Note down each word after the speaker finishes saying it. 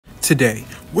Today,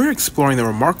 we're exploring the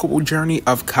remarkable journey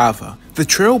of Cava, the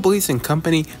trailblazing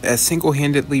company that has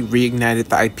single-handedly reignited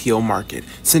the IPO market,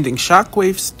 sending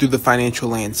shockwaves through the financial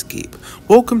landscape.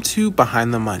 Welcome to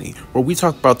Behind the Money, where we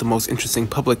talk about the most interesting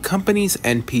public companies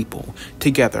and people.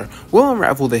 Together, we'll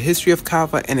unravel the history of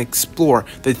Cava and explore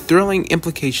the thrilling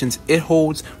implications it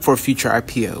holds for future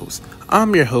IPOs.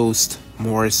 I'm your host,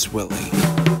 Morris Willie.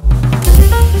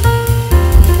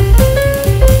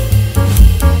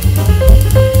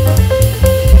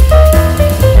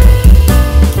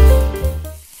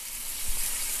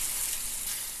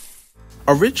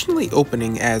 Originally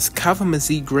opening as Cava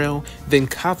Mazzi Grill, then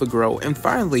Cava Grill, and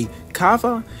finally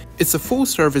Cava, it's a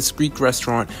full-service Greek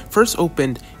restaurant first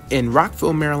opened in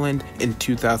Rockville, Maryland in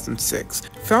 2006.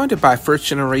 Founded by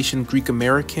first-generation Greek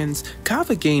Americans,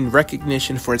 Cava gained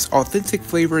recognition for its authentic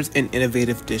flavors and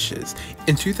innovative dishes.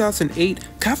 In 2008,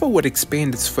 Cava would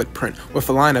expand its footprint with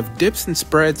a line of dips and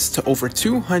spreads to over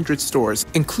 200 stores,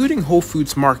 including Whole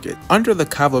Foods Market, under the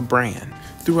Cava brand.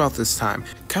 Throughout this time,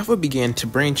 Cava began to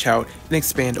branch out and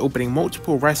expand, opening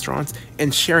multiple restaurants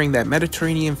and sharing that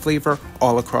Mediterranean flavor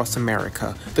all across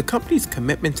America. The company's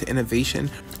commitment to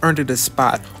innovation earned it a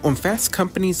spot on Fast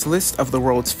Company's list of the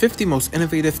world's 50 most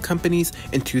innovative companies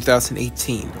in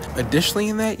 2018. Additionally,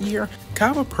 in that year,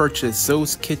 Cava purchased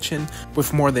Zoe's Kitchen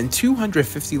with more than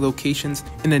 250 locations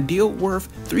in a deal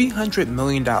worth $300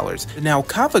 million. Now,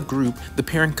 Cava Group, the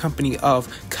parent company of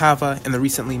Cava and the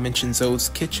recently mentioned Zoe's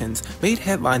Kitchens, made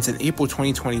headlines in April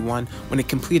 2021 when it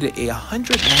completed a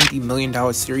 $190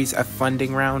 million Series F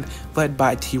funding round led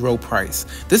by T. Rowe Price.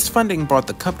 This funding brought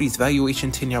the company's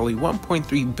valuation to nearly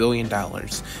 $1.3 billion.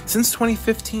 Since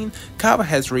 2015, Cava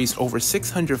has raised over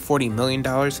 $640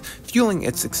 million, fueling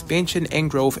its expansion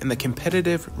and growth in the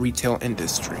competitive retail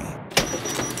industry.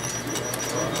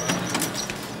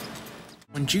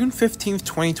 On June 15,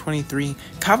 2023,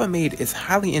 Cava made its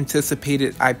highly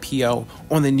anticipated IPO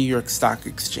on the New York Stock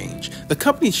Exchange. The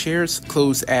company's shares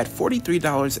closed at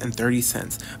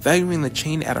 $43.30, valuing the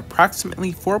chain at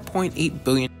approximately $4.8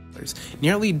 billion.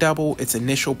 Nearly double its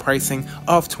initial pricing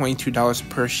of $22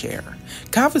 per share.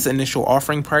 Cava's initial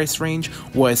offering price range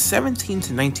was $17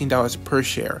 to $19 per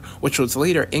share, which was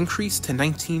later increased to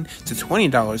 $19 to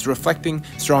 $20, reflecting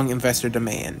strong investor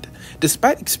demand.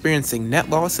 Despite experiencing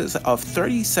net losses of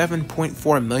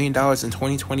 $37.4 million in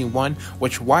 2021,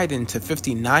 which widened to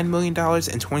 $59 million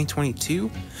in 2022,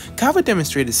 Cava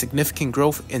demonstrated significant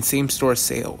growth in same-store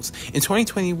sales. In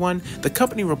 2021, the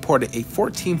company reported a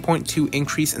 14.2%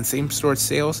 increase in same-store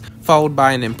sales, followed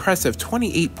by an impressive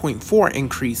 28.4%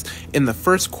 increase in the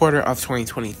first quarter of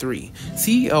 2023.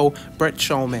 CEO Brett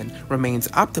Schulman remains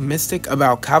optimistic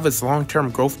about Cava's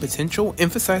long-term growth potential,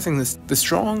 emphasizing the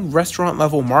strong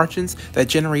restaurant-level margins that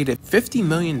generated $50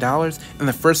 million in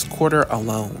the first quarter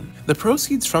alone. The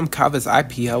proceeds from Cava's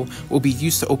IPO will be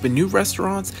used to open new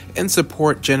restaurants and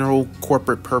support general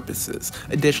corporate purposes.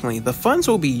 Additionally, the funds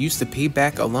will be used to pay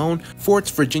back a loan for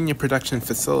its Virginia production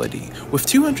facility. With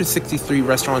 263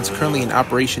 restaurants currently in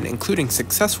operation, including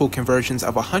successful conversions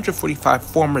of 145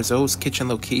 former Zoe's Kitchen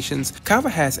locations, Cava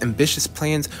has ambitious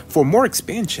plans for more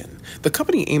expansion. The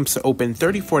company aims to open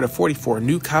 34 to 44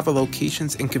 new Cava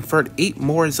locations and convert 8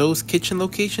 more Zoe's Kitchen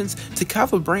locations to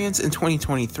Cava brands in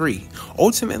 2023.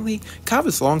 Ultimately,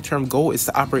 Cava's long-term goal is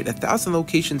to operate 1,000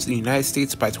 locations in the United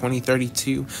States by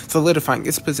 2032, solidifying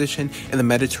its position in the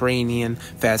Mediterranean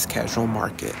fast casual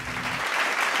market.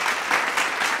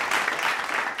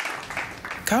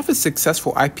 Cava's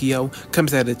successful IPO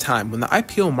comes at a time when the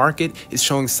IPO market is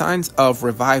showing signs of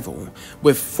revival.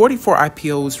 With 44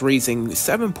 IPOs raising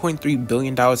 $7.3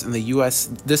 billion in the U.S.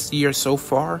 this year so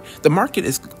far, the market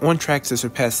is on track to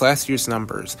surpass last year's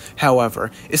numbers.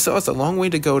 However, it still has a long way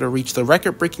to go to reach the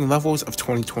record-breaking levels of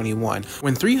 2021,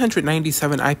 when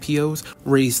 397 IPOs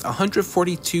raised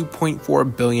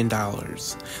 $142.4 billion.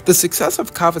 The success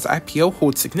of Cava's IPO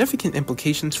holds significant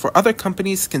implications for other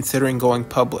companies considering going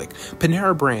public.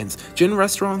 Panera Brands, Gin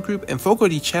Restaurant Group, and Fogo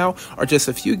de Chao are just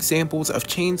a few examples of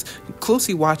chains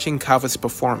closely watching Cava's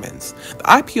performance. The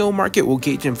IPO market will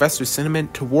gauge investor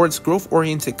sentiment towards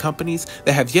growth-oriented companies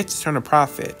that have yet to turn a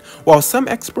profit. While some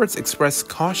experts express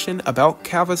caution about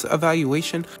Cava's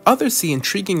evaluation, others see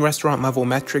intriguing restaurant-level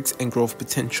metrics and growth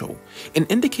potential. An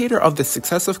indicator of the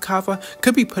success of Cava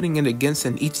could be putting it against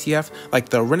an ETF like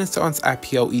the Renaissance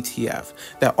IPO ETF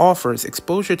that offers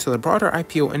exposure to the broader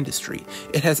IPO industry.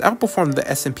 It has outperformed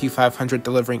the S&P 500,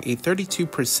 delivering a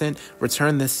 32%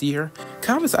 return this year.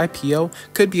 Cava's IPO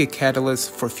could be a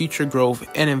catalyst for future growth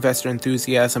and investor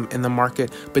enthusiasm in the market,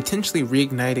 potentially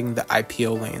reigniting the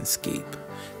IPO landscape.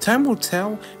 Time will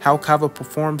tell how Cava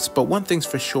performs, but one thing's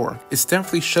for sure, it's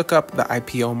definitely shook up the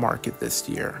IPO market this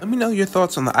year. Let me know your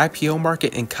thoughts on the IPO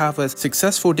market and Cava's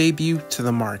successful debut to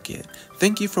the market.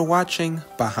 Thank you for watching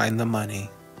Behind the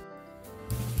Money.